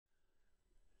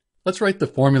Let's write the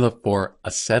formula for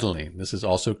acetylene. This is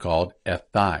also called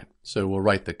ethyne. So we'll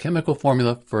write the chemical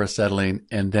formula for acetylene,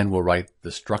 and then we'll write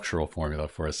the structural formula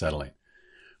for acetylene.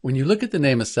 When you look at the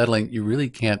name acetylene, you really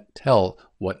can't tell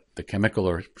what the chemical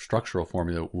or structural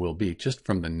formula will be just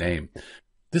from the name.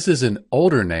 This is an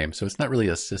older name, so it's not really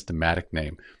a systematic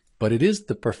name, but it is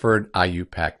the preferred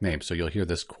IUPAC name, so you'll hear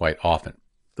this quite often.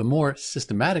 The more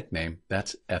systematic name,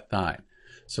 that's ethyne.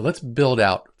 So let's build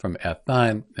out from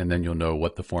ethyne, and then you'll know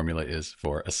what the formula is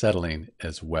for acetylene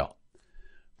as well.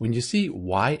 When you see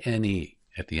YNE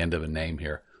at the end of a name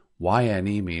here,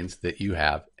 YNE means that you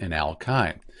have an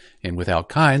alkyne. And with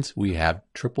alkynes, we have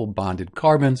triple bonded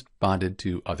carbons bonded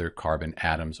to other carbon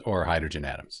atoms or hydrogen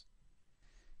atoms.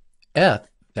 Eth,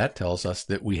 that tells us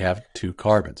that we have two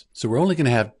carbons. So we're only going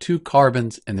to have two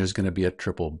carbons, and there's going to be a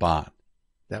triple bond.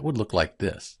 That would look like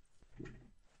this.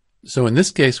 So in this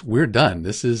case, we're done.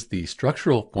 This is the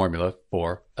structural formula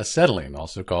for acetylene,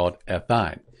 also called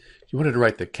ethyne. If you wanted to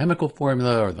write the chemical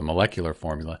formula or the molecular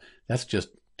formula, that's just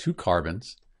two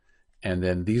carbons. And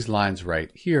then these lines right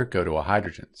here go to a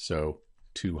hydrogen. So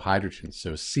two hydrogens.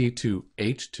 So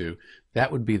C2H2,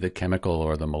 that would be the chemical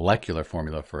or the molecular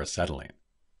formula for acetylene.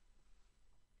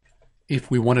 If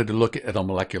we wanted to look at a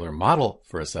molecular model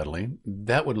for acetylene,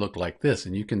 that would look like this.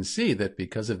 And you can see that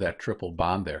because of that triple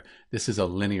bond there, this is a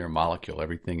linear molecule.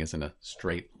 Everything is in a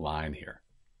straight line here.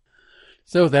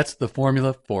 So that's the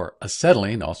formula for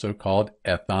acetylene, also called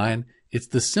ethyne. It's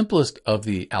the simplest of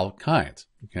the alkynes.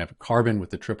 You can have a carbon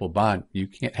with a triple bond. You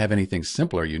can't have anything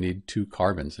simpler. You need two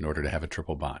carbons in order to have a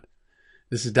triple bond.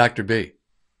 This is Dr. B.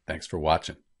 Thanks for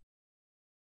watching.